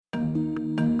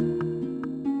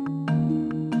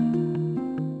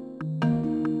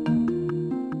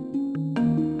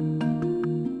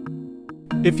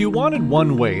If you wanted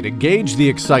one way to gauge the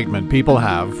excitement people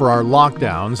have for our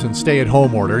lockdowns and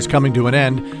stay-at-home orders coming to an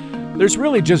end, there's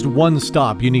really just one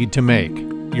stop you need to make: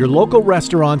 your local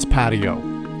restaurant's patio.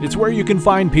 It's where you can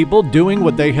find people doing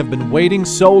what they have been waiting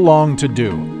so long to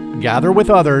do: gather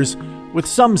with others with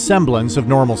some semblance of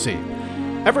normalcy.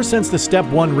 Ever since the Step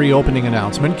 1 reopening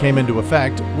announcement came into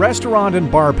effect, restaurant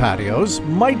and bar patios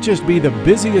might just be the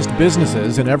busiest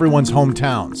businesses in everyone's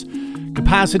hometowns.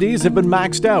 Capacities have been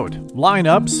maxed out,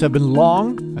 lineups have been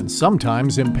long and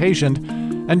sometimes impatient,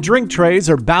 and drink trays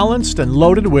are balanced and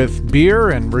loaded with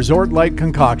beer and resort-like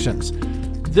concoctions.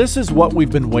 This is what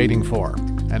we've been waiting for,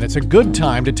 and it's a good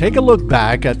time to take a look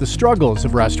back at the struggles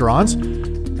of restaurants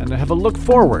and to have a look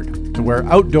forward to where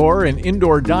outdoor and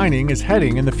indoor dining is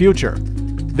heading in the future.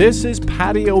 This is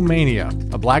Patio Mania,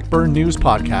 a Blackburn news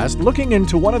podcast looking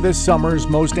into one of this summer's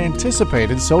most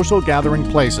anticipated social gathering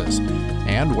places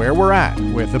and where we're at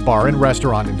with the bar and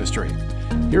restaurant industry.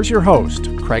 Here's your host,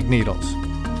 Craig Needles.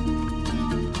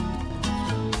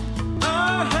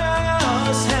 Our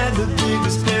house had the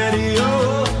biggest patio.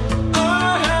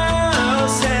 Our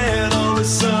house had all the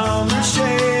summer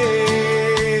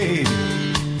shade.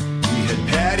 We had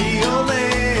patio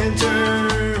lanterns.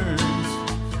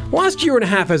 Last year and a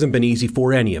half hasn't been easy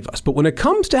for any of us, but when it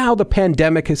comes to how the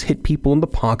pandemic has hit people in the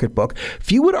pocketbook,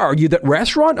 few would argue that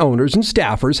restaurant owners and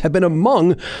staffers have been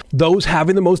among those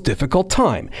having the most difficult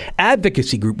time.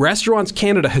 Advocacy group Restaurants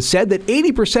Canada has said that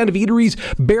 80% of eateries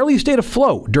barely stayed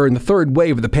afloat during the third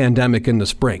wave of the pandemic in the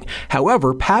spring.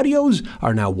 However, patios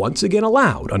are now once again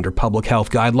allowed under public health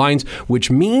guidelines, which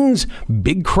means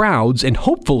big crowds and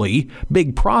hopefully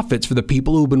big profits for the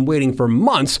people who've been waiting for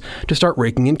months to start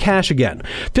raking in cash again.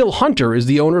 Phil Hunter is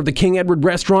the owner of the King Edward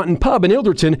Restaurant and Pub in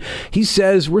Ilderton. He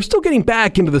says we're still getting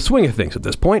back into the swing of things at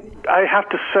this point. I have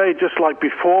to say, just like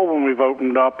before when we've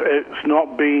opened up, it's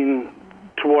not been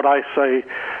to what I say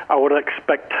our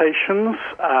expectations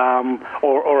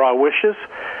or our wishes.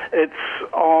 It's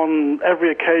on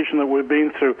every occasion that we've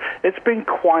been through, it's been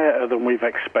quieter than we've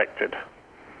expected.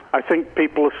 I think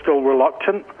people are still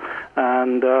reluctant,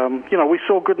 and we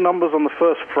saw good numbers on the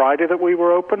first Friday that we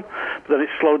were open, but then it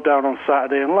slowed down on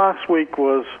Saturday, and last week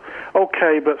was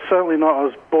okay, but certainly not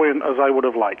as buoyant as I would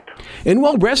have liked. And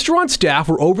while restaurant staff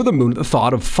were over the moon at the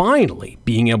thought of finally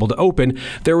being able to open,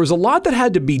 there was a lot that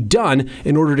had to be done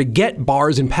in order to get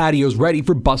bars and patios ready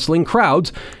for bustling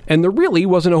crowds, and there really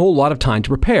wasn't a whole lot of time to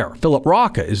prepare. Philip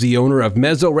Rocca is the owner of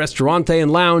Mezzo Ristorante and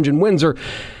Lounge in Windsor.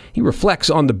 He reflects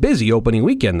on the busy opening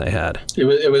weekend they had.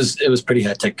 It was pretty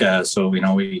hectic. So we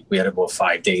had about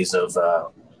 5 days of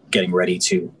getting ready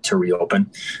to reopen.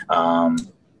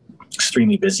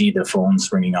 Extremely busy. The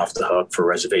phones ringing off the hook for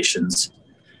reservations.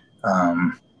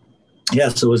 So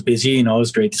it was busy. It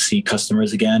was great to see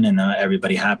customers again and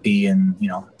everybody happy and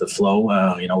the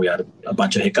flow. We had a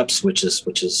bunch of hiccups, which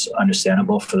is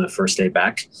understandable for the first day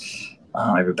back.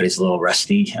 Everybody's a little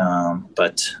rusty,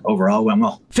 but overall went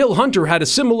well. Phil Hunter had a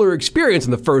similar experience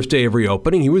on the first day of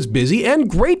reopening. He was busy and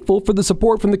grateful for the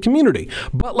support from the community.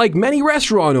 But like many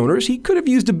restaurant owners, he could have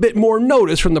used a bit more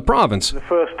notice from the province. The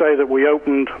first day that we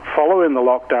opened following the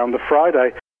lockdown, the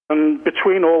Friday, and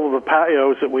between all of the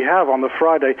patios that we have on the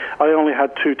Friday, I only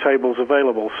had 2 tables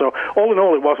available. So all in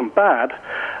all, it wasn't bad,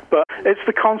 but it's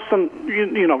the constant,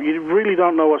 you really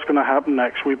don't know what's going to happen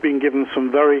next. We've been given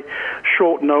some very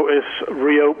short notice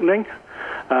reopening.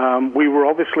 We were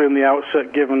obviously in the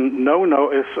outset given no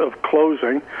notice of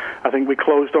closing. I think we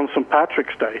closed on St.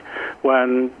 Patrick's Day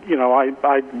when,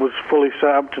 I was fully set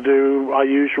up to do our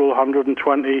usual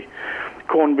 120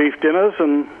 corned beef dinners,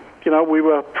 and we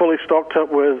were fully stocked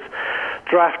up with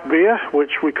draft beer,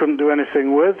 which we couldn't do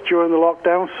anything with during the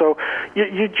lockdown. So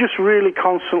you just really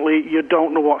constantly, you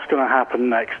don't know what's going to happen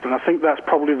next. And I think that's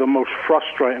probably the most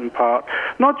frustrating part,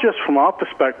 not just from our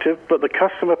perspective, but the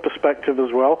customer perspective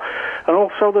as well, and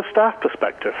also the staff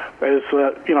perspective. Is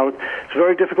it's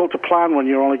very difficult to plan when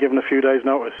you're only given a few days'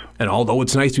 notice. And although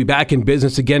it's nice to be back in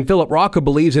business again, Philip Rocca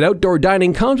believes that outdoor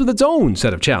dining comes with its own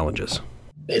set of challenges.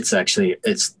 It's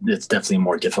definitely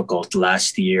more difficult.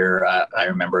 Last year, I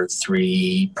remember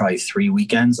probably three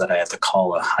weekends that I had to call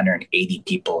 180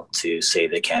 people to say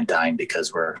they can't dine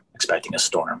because we're expecting a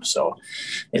storm. So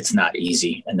it's not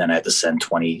easy. And then I had to send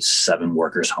 27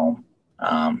 workers home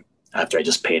after I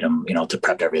just paid them, to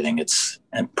prep everything.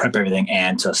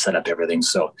 And to set up everything.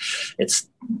 So it's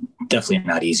definitely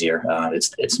not easier.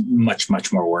 It's much,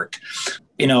 much more work.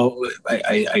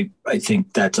 I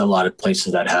think that a lot of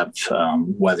places that have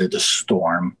weathered the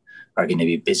storm are going to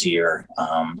be busier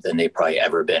than they've probably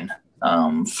ever been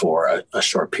for a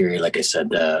short period. Like I said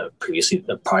previously,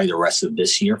 probably the rest of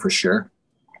this year for sure.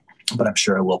 but I'm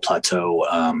sure it will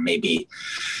plateau maybe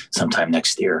sometime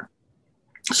next year.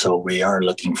 So we are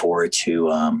looking forward to,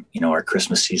 our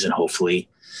Christmas season, hopefully,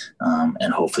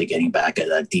 and hopefully getting back at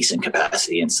a decent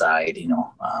capacity inside,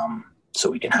 so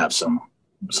we can have some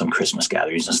Christmas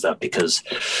gatherings and stuff, because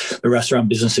the restaurant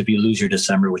business, if you lose your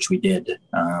December, which we did,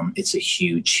 it's a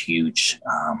huge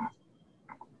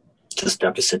just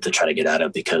deficit to try to get out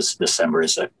of, because December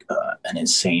is an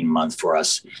insane month for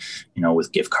us,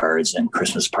 with gift cards and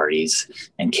Christmas parties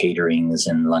and caterings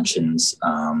and luncheons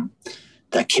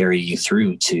that carry you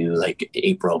through to like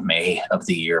April, May of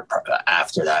the year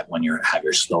after that, when you have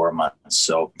your slower months.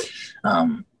 So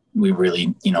we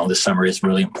really, the summer is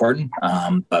really important,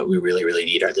 but we really, really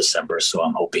need our December. So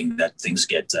I'm hoping that things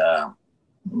get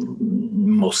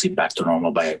mostly back to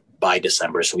normal by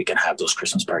December, so we can have those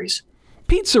Christmas parties.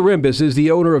 Pete Sarimbis is the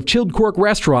owner of Chilled Cork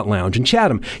Restaurant Lounge in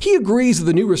Chatham. He agrees that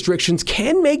the new restrictions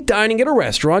can make dining at a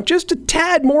restaurant just a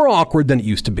tad more awkward than it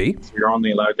used to be. You're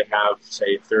only allowed to have,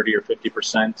 say, 30 or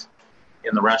 50%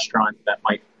 in the restaurant. That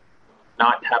might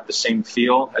not have the same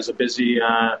feel as a busy,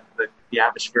 the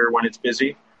atmosphere when it's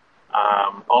busy.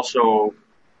 Also,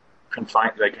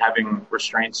 having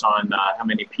restraints on how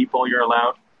many people you're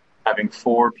allowed. Having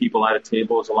 4 people at a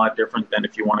table is a lot different than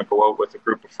if you want to go out with a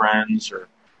group of friends or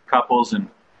couples. And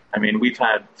I mean, we've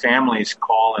had families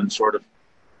call and sort of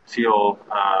feel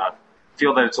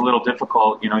that it's a little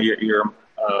difficult. You're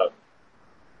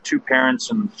 2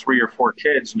 parents and 3 or 4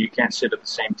 kids, and you can't sit at the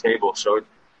same table. So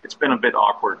it's been a bit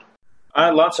awkward.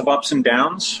 Lots of ups and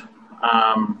downs.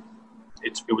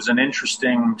 It was an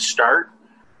interesting start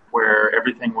where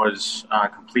everything was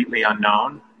completely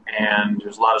unknown, and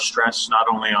there's a lot of stress, not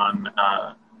only on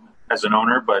as an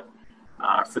owner, but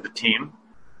for the team.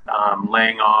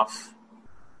 Laying off,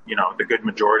 the good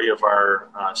majority of our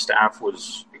staff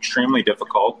was extremely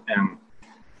difficult, and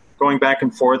going back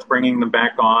and forth, bringing them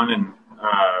back on and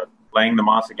laying them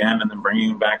off again and then bringing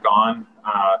them back on,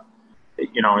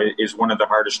 is one of the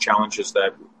hardest challenges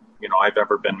that, I've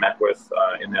ever been met with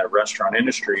in the restaurant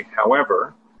industry.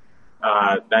 However,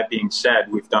 that being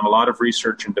said, we've done a lot of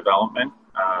research and development.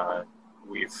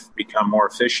 We've become more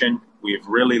efficient. We've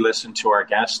really listened to our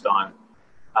guests on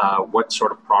what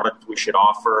sort of product we should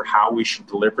offer, how we should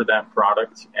deliver that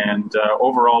product. And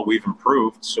overall, we've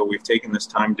improved. So we've taken this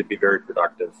time to be very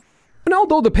productive. And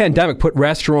although the pandemic put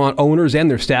restaurant owners and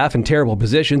their staff in terrible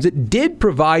positions, it did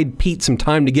provide Pete some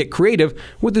time to get creative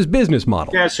with his business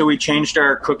model. Yeah, so we changed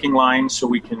our cooking line so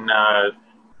we can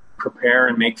prepare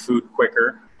and make food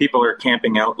quicker. People are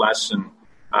camping out less, and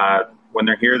when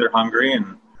they're here, they're hungry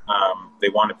and they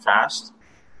want it fast.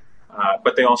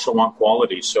 But they also want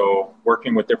quality. So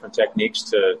working with different techniques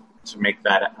to make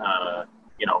that,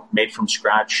 made from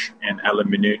scratch and à la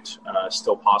minute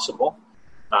still possible.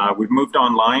 We've moved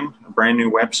online, a brand new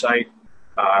website.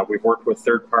 We've worked with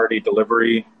third-party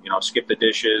delivery, Skip the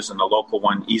Dishes and the local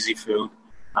one, Easy Food,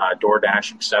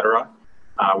 DoorDash, etc.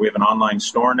 We have an online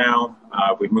store now.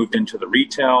 We've moved into the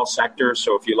retail sector.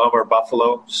 So if you love our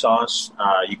buffalo sauce,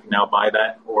 you can now buy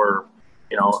that, or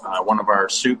one of our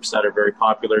soups that are very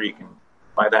popular, you can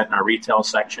buy that in our retail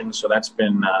section. So that's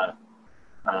been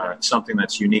something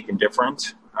that's unique and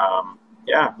different.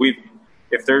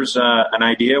 If there's an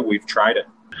idea, we've tried it.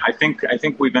 I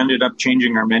think we've ended up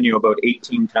changing our menu about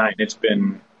 18 times. It's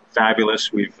been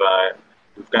fabulous. We've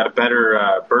got a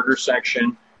better burger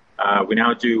section. We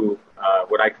now do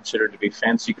what I consider to be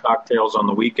fancy cocktails on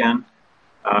the weekend.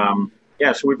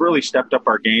 So we've really stepped up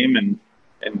our game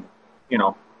and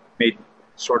made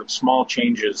sort of small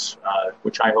changes,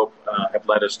 which I hope have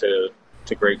led us to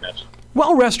greatness.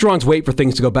 While restaurants wait for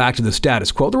things to go back to the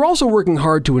status quo, they're also working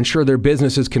hard to ensure their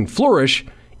businesses can flourish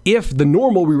if the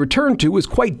normal we return to is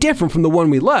quite different from the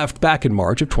one we left back in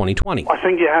March of 2020. I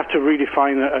think you have to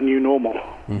redefine a new normal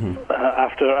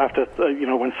after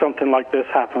when something like this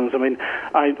happens. I mean,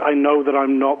 I know that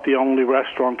I'm not the only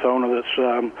restaurant owner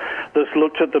that's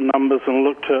looked at the numbers and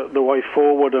looked at the way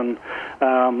forward. And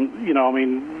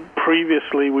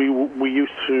previously we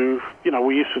used to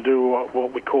do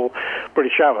what we call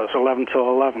British hours, 11 till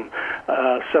 11,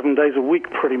 7 days a week,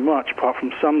 pretty much, apart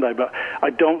from Sunday. But I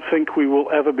don't think we will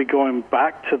ever be going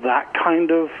back to that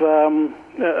kind of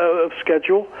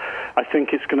schedule. I think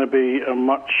it's going to be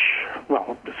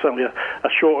certainly a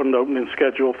shortened opening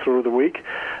schedule through the week,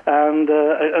 and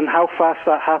how fast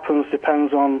that happens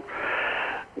depends on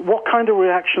what kind of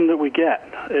reaction that we get.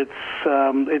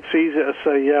 It's easy to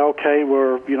say,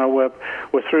 we're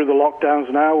through the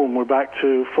lockdowns now and we're back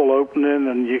to full opening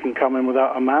and you can come in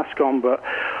without a mask on, but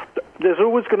there's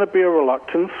always going to be a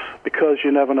reluctance because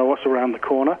you never know what's around the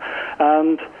corner.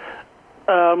 And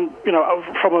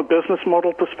From a business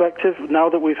model perspective, now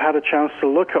that we've had a chance to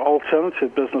look at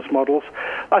alternative business models,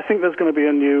 I think there's going to be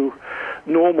a new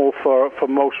normal for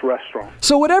most restaurants.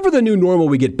 So whatever the new normal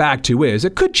we get back to is,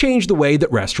 it could change the way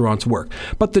that restaurants work.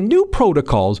 But the new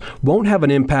protocols won't have an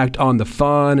impact on the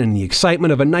fun and the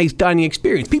excitement of a nice dining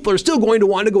experience. People are still going to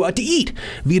want to go out to eat.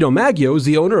 Vito Maggio is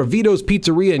the owner of Vito's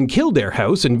Pizzeria and Kildare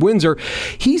House in Windsor.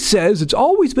 He says it's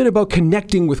always been about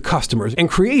connecting with customers and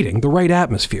creating the right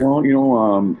atmosphere. Well,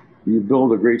 you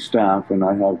build a great staff, and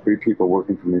I have great people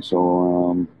working for me.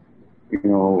 So,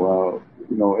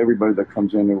 everybody that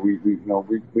comes in, we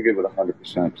give it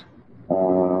 100%.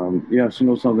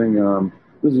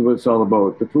 This is what it's all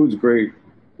about. The food's great.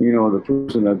 The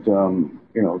person that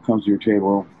comes to your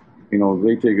table,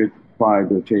 they take it pride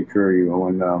to take care of you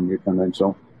when you come in.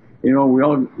 So, we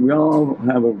all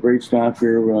have a great staff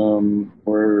here.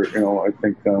 Where I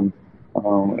think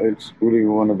it's really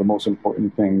one of the most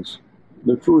important things.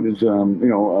 The food is,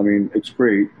 it's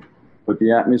great, but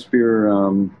the atmosphere,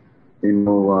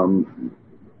 the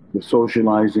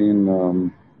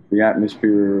socializing, the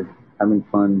atmosphere, having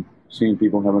fun, seeing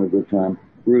people having a good time,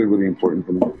 really, really important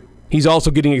for me. He's also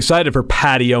getting excited for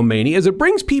Patio Mania as it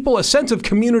brings people a sense of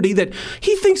community that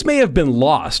he thinks may have been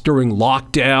lost during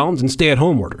lockdowns and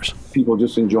stay-at-home orders. People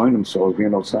just enjoying themselves,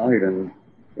 being outside, and,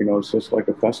 it's just like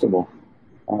a festival.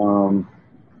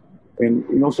 And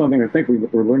something, I think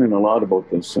we're learning a lot about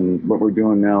this, and what we're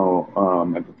doing now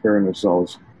and preparing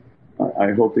ourselves.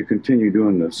 I hope they continue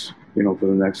doing this, for the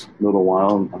next little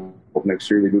while. I hope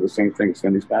next year they do the same thing,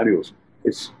 extend these patios.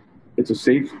 It's a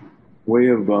safe way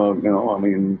of, of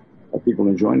people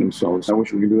enjoying themselves. I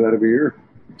wish we could do that every year,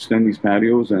 extend these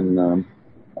patios, and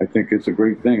I think it's a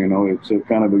great thing. It's a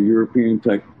kind of a European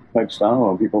type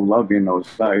style. People love being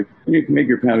outside, and you can make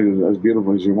your patios as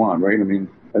beautiful as you want, right?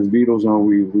 As Beatles know,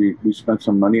 we spent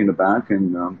some money in the back,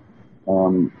 and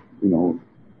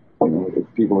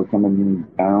people are coming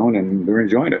down and they're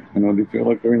enjoying it. They feel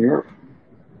like they're in Europe.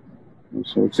 And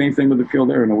so same thing with the field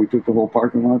there. We took the whole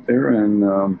parking lot there,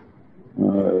 and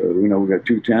we got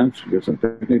 2 tents, we got some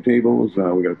picnic tables,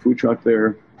 we got a food truck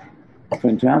there.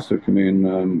 Fantastic.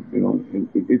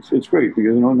 It's great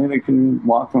because then they can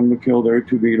walk from the Kildare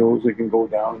to Vito's. They can go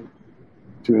down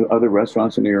to other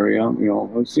restaurants in the area,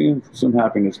 seeing some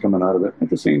happiness coming out of it.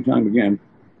 At the same time, again,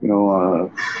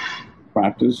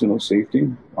 practice,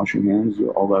 safety, washing hands,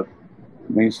 all that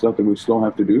main stuff that we still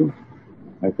have to do.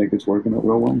 I think it's working out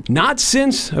real well. Not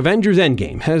since Avengers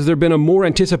Endgame has there been a more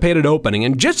anticipated opening,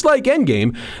 and just like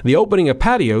Endgame, the opening of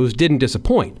patios didn't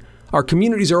disappoint. Our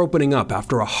communities are opening up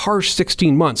after a harsh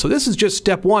 16 months, so this is just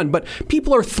step one, but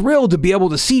people are thrilled to be able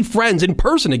to see friends in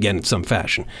person again in some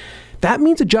fashion. That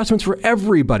means adjustments for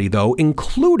everybody, though,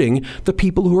 including the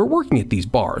people who are working at these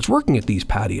bars, working at these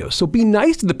patios. So be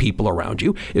nice to the people around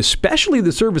you, especially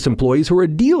the service employees who are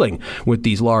dealing with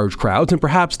these large crowds and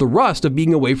perhaps the rust of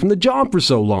being away from the job for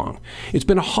so long. It's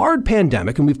been a hard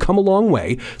pandemic, and we've come a long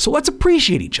way, so let's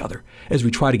appreciate each other as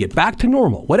we try to get back to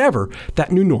normal, whatever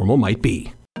that new normal might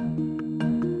be.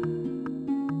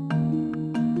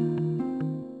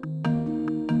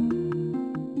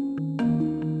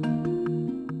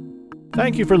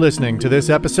 Thank you for listening to this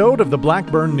episode of the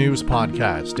Blackburn News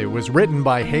Podcast. It was written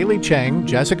by Haley Cheng,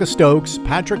 Jessica Stokes,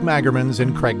 Patrick Magermans,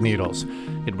 and Craig Needles.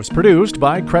 It was produced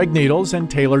by Craig Needles and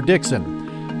Taylor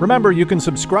Dixon. Remember, you can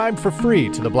subscribe for free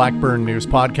to the Blackburn News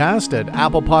Podcast at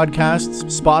Apple Podcasts,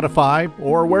 Spotify,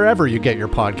 or wherever you get your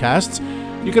podcasts.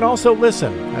 You can also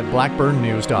listen at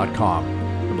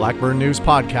blackburnnews.com. The Blackburn News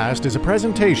Podcast is a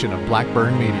presentation of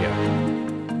Blackburn Media.